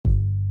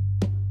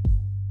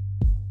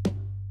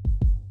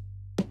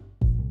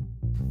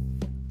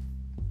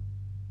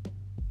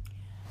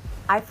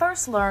I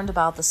first learned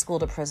about the school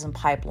to prison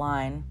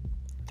pipeline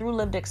through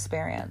lived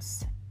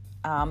experience.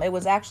 It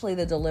was actually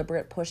the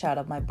deliberate push out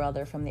of my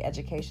brother from the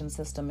education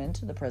system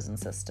into the prison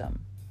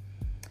system.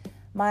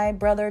 My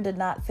brother did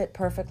not fit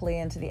perfectly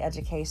into the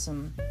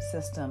education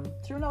system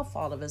through no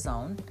fault of his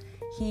own.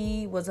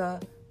 He was a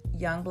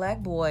young black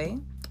boy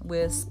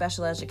with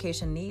special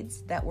education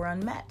needs that were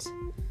unmet.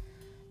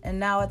 And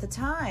now at the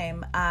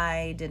time,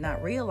 I did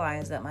not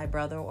realize that my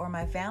brother or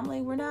my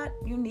family were not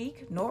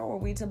unique, nor were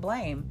we to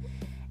blame.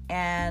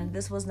 And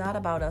this was not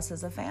about us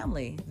as a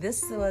family.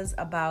 This was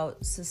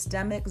about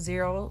systemic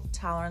zero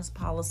tolerance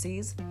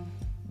policies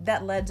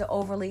that led to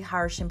overly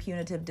harsh and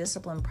punitive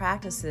discipline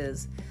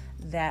practices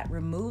that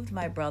removed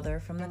my brother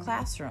from the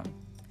classroom.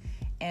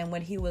 And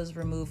when he was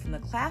removed from the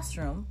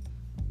classroom,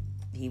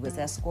 he was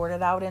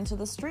escorted out into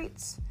the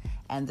streets.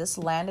 And this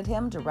landed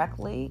him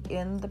directly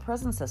in the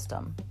prison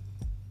system.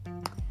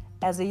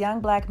 As a young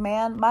black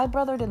man, my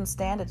brother didn't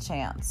stand a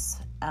chance,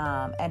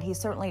 and he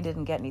certainly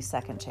didn't get any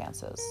second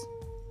chances.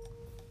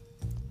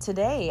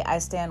 Today, I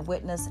stand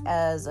witness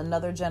as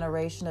another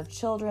generation of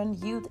children,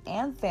 youth,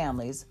 and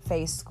families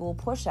face school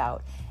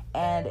pushout,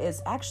 and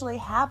it's actually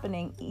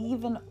happening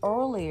even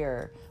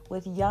earlier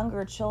with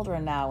younger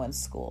children now in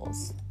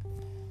schools.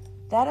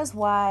 That is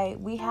why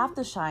we have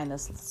to shine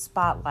this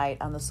spotlight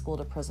on the school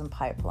to prison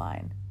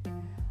pipeline.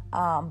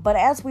 But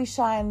as we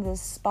shine this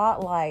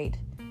spotlight,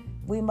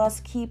 we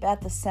must keep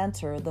at the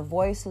center the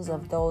voices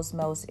of those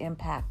most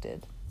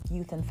impacted,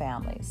 youth and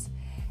families.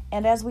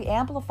 And as we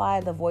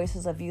amplify the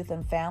voices of youth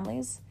and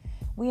families,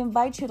 we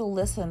invite you to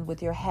listen with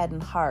your head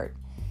and heart,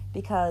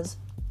 because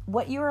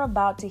what you're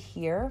about to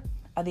hear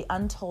are the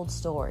untold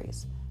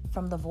stories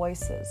from the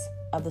voices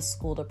of the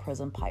school to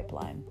prison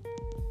pipeline.